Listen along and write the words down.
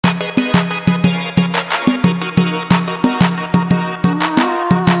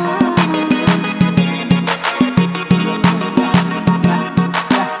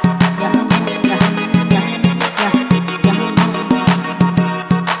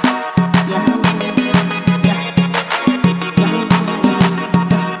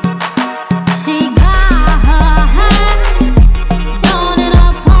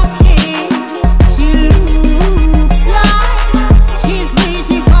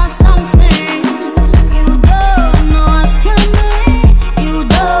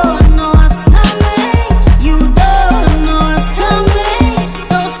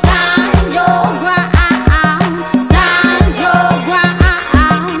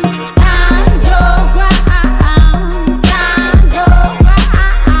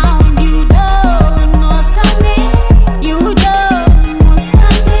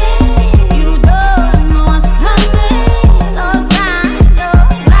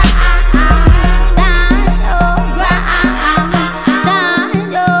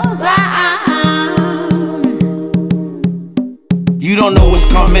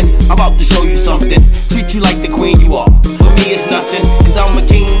I'm about to show you something. Treat you like the queen you are. For me it's nothing, cause I'm a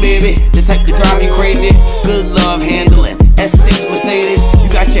king, baby. The type to drive you crazy. Good love handling, S6 Mercedes. You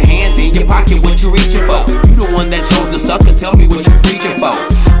got your hands in your pocket, what you reaching for? You the one that chose the sucker, tell me what you preaching for.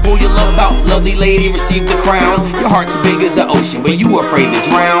 Pull your love out, lovely lady, receive the crown. Your heart's big as the ocean, but you afraid to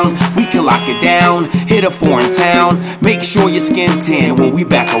drown. We can lock it down, hit a foreign town. Make sure your skin tan when we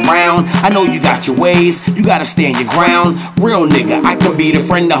back around. I know you got your ways, you gotta stand your ground. Real nigga, I can be the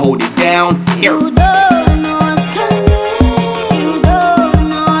friend to hold it down. You don't know what's coming. You don't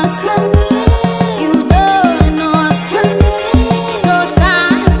know what's coming. You don't know what's coming. So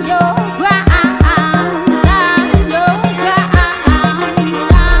stand your ground. Stand your ground.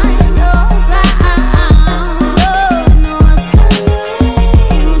 Stand your ground. You don't know what's coming.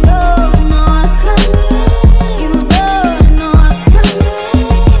 You don't know what's coming. You don't know what's coming.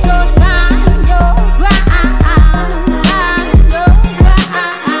 So stand your ground. Stand your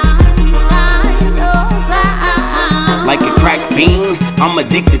ground. Like a crack fiend, I'm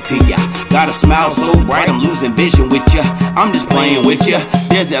addicted to ya. Got a smile so bright, I'm losing vision with ya. I'm just playing with ya.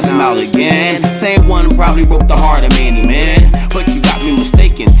 There's that smile again. Same one probably broke the heart of many men, but you got me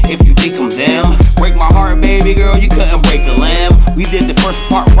mistaken if you think I'm them. Break my heart, baby girl, you couldn't break a limb. We did the first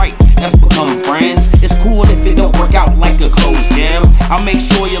part right, that's becoming friends. It's cool if it don't work out like a closed gym. I'll make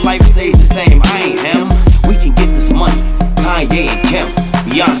sure your life stays the same, I ain't him. We can get this money, Kanye and Kim,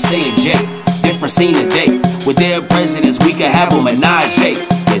 Beyonce and Jay. Different scene today. With their presidents, we could have a menage,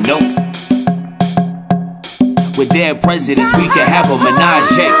 you know. With their presidents, we could have a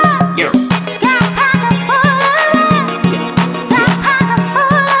menage.